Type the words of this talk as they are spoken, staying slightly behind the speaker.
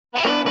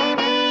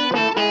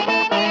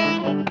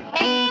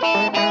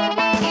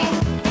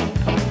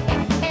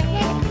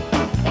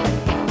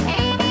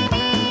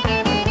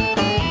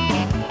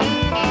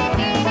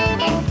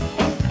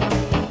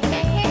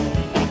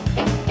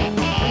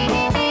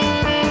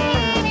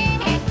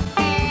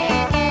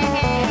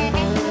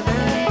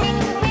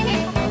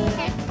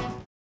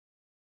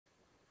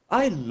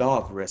I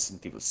love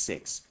Resident Evil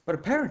 6, but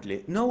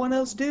apparently no one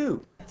else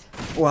do.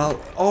 Well,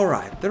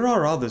 alright, there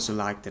are others who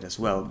liked it as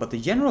well, but the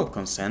general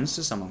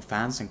consensus among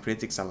fans and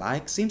critics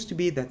alike seems to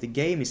be that the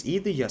game is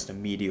either just a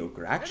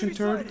mediocre action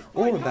turd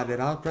or that it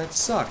outright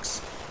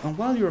sucks. And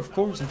while you're of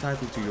course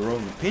entitled to your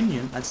own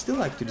opinion, I'd still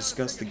like to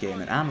discuss the game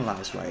and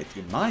analyze why it,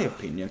 in my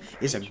opinion,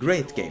 is a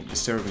great game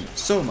deserving of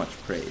so much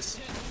praise.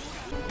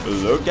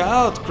 Look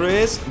out,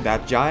 Chris!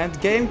 That giant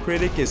game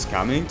critic is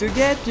coming to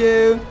get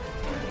you!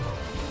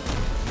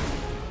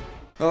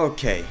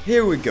 Okay,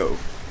 here we go.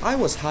 I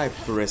was hyped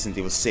for Resident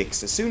Evil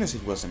 6 as soon as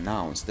it was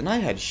announced, and I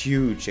had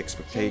huge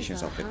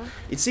expectations of it.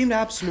 It seemed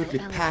absolutely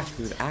packed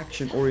with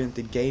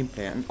action-oriented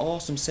gameplay and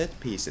awesome set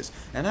pieces,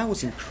 and I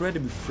was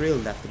incredibly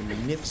thrilled after the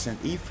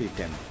magnificent E3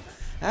 demo.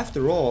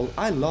 After all,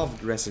 I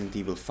loved Resident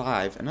Evil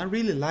 5, and I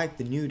really liked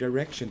the new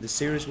direction the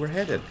series were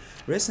headed.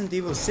 Resident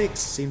Evil 6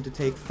 seemed to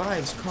take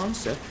 5's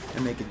concept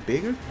and make it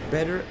bigger,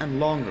 better and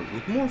longer,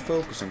 with more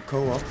focus on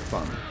co-op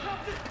fun.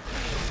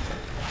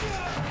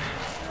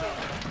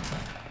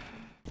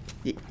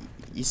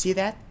 You see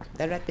that?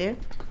 That right there?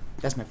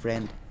 That's my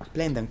friend,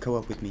 playing them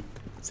co-op with me.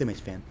 So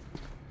much fun.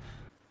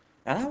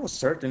 And I was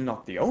certainly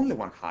not the only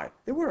one hyped.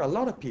 There were a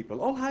lot of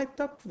people all hyped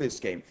up for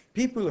this game.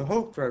 People who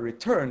hoped for a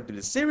return to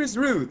the series'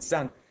 roots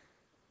and...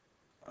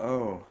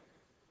 Oh.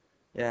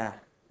 Yeah,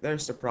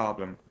 there's the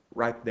problem.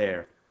 Right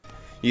there.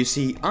 You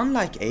see,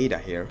 unlike Ada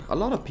here, a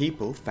lot of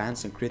people,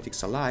 fans and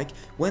critics alike,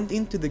 went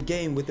into the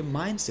game with the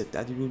mindset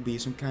that it would be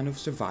some kind of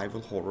survival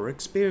horror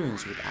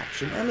experience with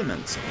action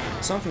elements.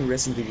 Something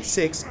Resident Evil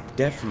 6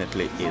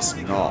 definitely is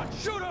not.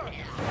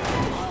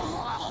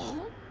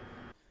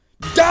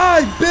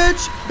 Die,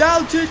 bitch!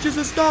 That'll teach you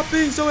to stop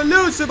being so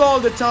elusive all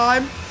the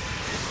time!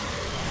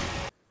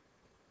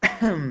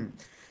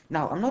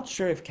 Now, I'm not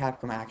sure if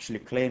Capcom actually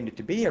claimed it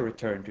to be a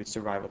return to its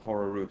survival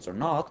horror roots or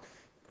not,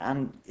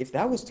 and if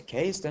that was the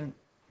case, then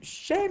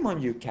shame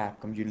on you,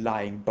 Capcom, you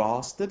lying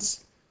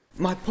bastards.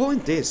 My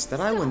point is that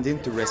I went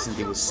into Resident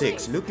Evil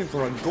 6 looking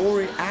for a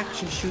gory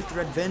action shooter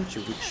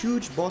adventure with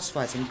huge boss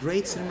fights and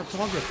great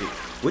cinematography,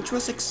 which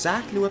was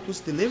exactly what was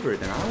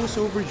delivered, and I was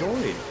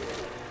overjoyed.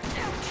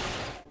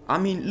 I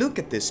mean, look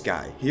at this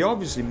guy. He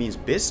obviously means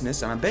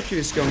business, and I bet you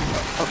he's going...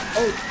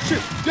 Oh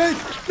shit! Jake!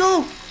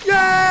 No!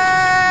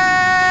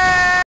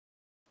 Yeah!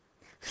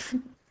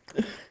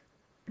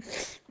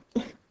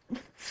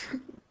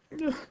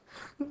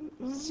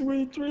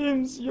 Sweet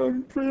dreams,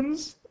 young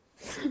prince.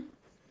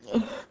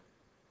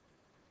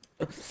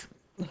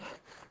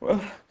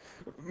 Well,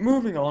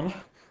 moving on.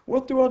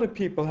 What do other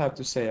people have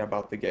to say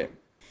about the game?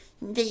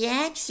 The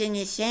action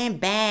is so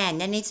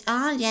bad and it's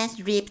all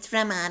just ripped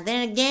from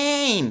other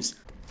games.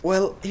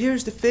 Well,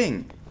 here's the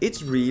thing.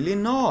 It's really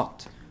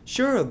not.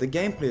 Sure, the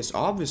gameplay is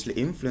obviously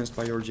influenced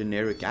by your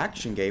generic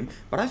action game,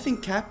 but I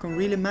think Capcom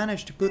really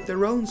managed to put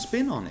their own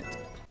spin on it.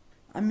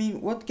 I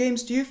mean, what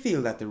games do you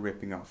feel that they're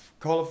ripping off?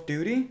 Call of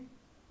Duty?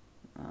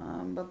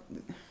 But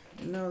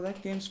no,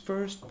 that game's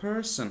first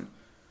person.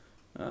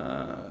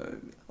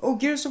 Oh,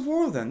 Gears of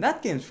War then,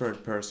 that game's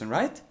third person,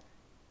 right?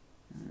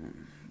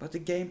 But the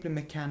gameplay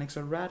mechanics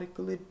are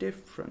radically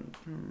different.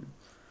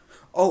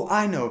 Oh,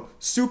 I know,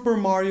 Super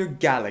Mario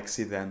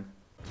Galaxy then.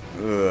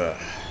 Ugh,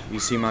 you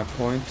see my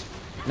point?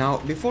 Now,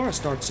 before I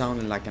start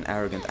sounding like an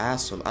arrogant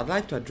asshole, I'd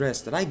like to address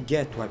that I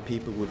get why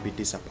people would be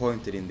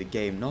disappointed in the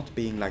game not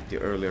being like the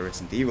earlier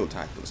Resident Evil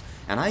titles,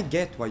 and I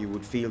get why you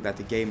would feel that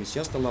the game is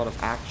just a lot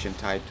of action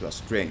tied to a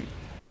string.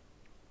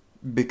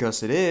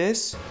 Because it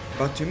is.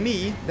 But to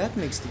me, that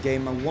makes the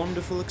game a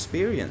wonderful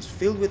experience,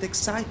 filled with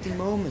exciting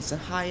moments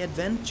and high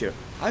adventure.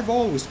 I've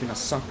always been a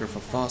sucker for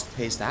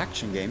fast-paced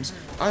action games.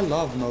 I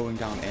love mowing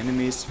down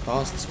enemies,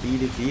 fast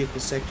speedy vehicle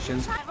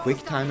sections,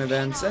 quick time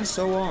events and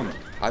so on.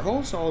 I've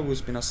also always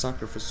been a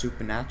sucker for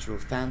supernatural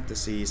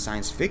fantasy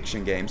science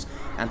fiction games,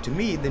 and to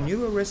me the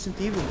newer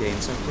Resident Evil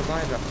games have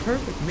provided a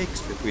perfect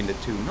mix between the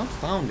two not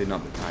found in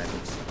other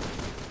titles.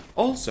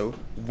 Also,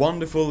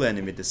 wonderful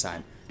enemy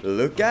design.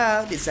 Look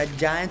out, it's a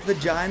giant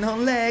vagina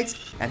on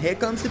legs, and here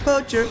comes the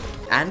poacher,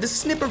 and the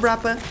snipper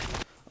wrapper.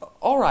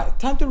 Alright,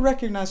 time to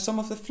recognize some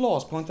of the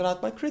flaws pointed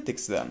out by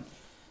critics then.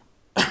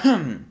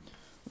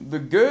 The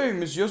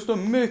game is just a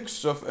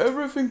mix of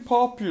everything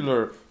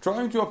popular,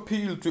 trying to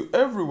appeal to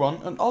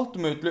everyone and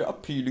ultimately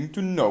appealing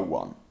to no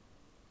one.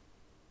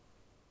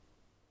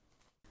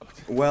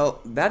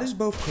 Well, that is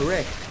both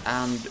correct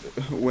and,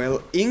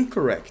 well,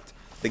 incorrect.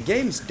 The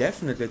game is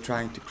definitely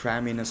trying to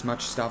cram in as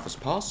much stuff as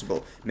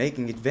possible,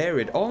 making it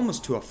varied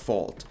almost to a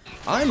fault.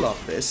 I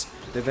love this.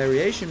 The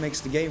variation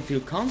makes the game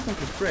feel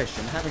constantly fresh,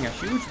 and having a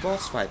huge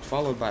boss fight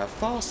followed by a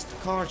fast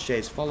car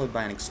chase followed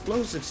by an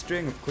explosive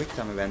string of quick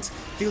time events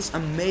feels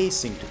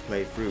amazing to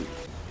play through.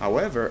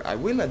 However, I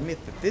will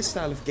admit that this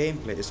style of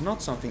gameplay is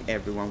not something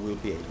everyone will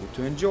be able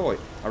to enjoy,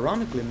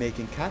 ironically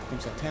making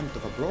Capcom's attempt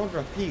of a broader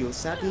appeal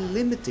sadly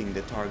limiting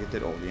the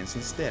targeted audience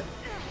instead.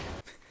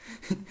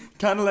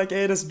 Kinda like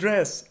Ada's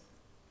dress.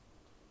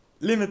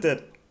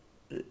 Limited.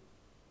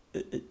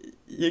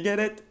 You get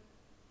it?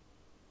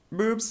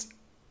 Boobs?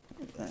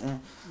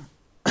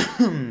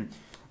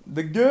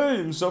 The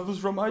game suffers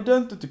from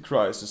identity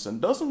crisis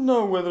and doesn't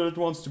know whether it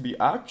wants to be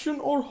action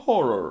or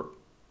horror.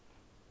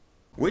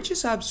 Which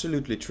is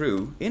absolutely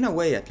true, in a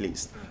way at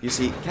least. You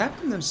see,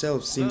 Capcom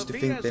themselves seems to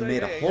think they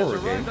made a horror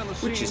game,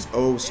 which is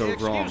oh so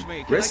wrong.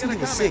 Resident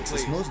Evil 6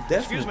 is most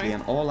definitely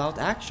an all-out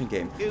action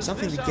game,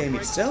 something the game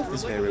itself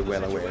is very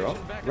well aware of,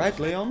 right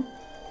Leon?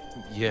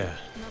 Yeah.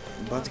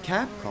 But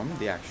Capcom,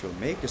 the actual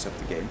makers of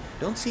the game,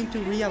 don't seem to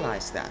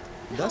realize that,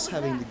 thus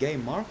having the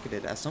game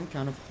marketed as some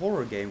kind of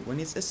horror game when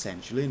it's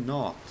essentially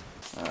not.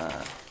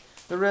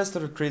 The rest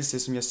of the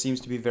criticism just seems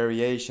to be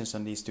variations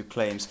on these two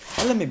claims,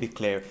 and let me be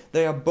clear,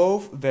 they are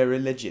both very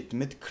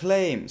legitimate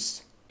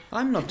claims.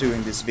 I'm not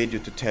doing this video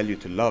to tell you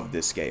to love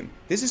this game.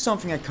 This is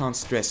something I can't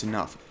stress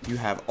enough. You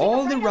have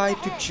all the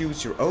right to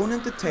choose your own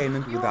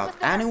entertainment without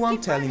anyone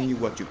telling you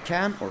what you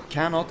can or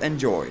cannot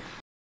enjoy.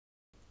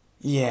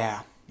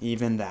 Yeah,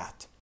 even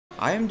that.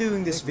 I am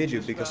doing this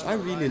video because I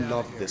really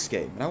love this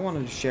game and I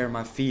wanted to share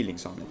my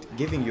feelings on it,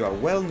 giving you a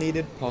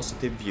well-needed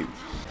positive view.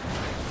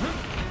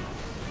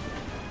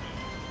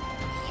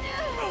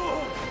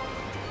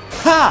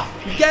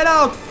 Ha! Get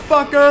out,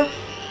 fucker!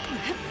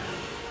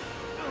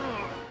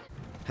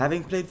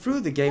 Having played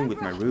through the game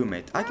with my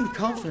roommate, I can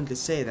confidently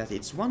say that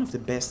it's one of the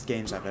best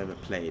games I've ever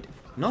played.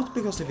 Not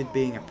because of it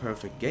being a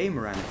perfect game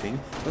or anything,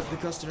 but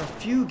because there are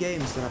few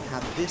games that I've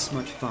had this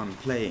much fun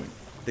playing.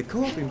 The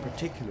co-op in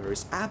particular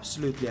is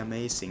absolutely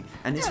amazing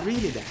and is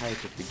really the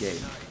height of the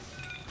game.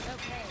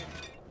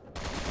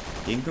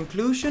 In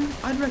conclusion,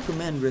 I'd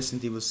recommend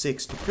Resident Evil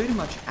 6 to pretty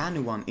much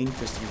anyone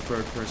interested in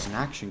third-person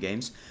action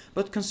games,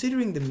 but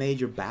considering the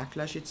major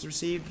backlash it's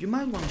received, you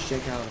might want to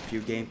check out a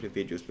few gameplay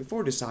videos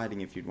before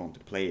deciding if you'd want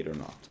to play it or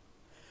not.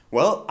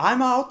 Well,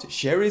 I'm out,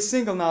 Sherry is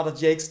single now that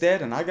Jake's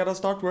dead, and I gotta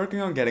start working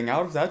on getting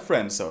out of that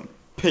friend zone.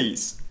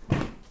 Peace!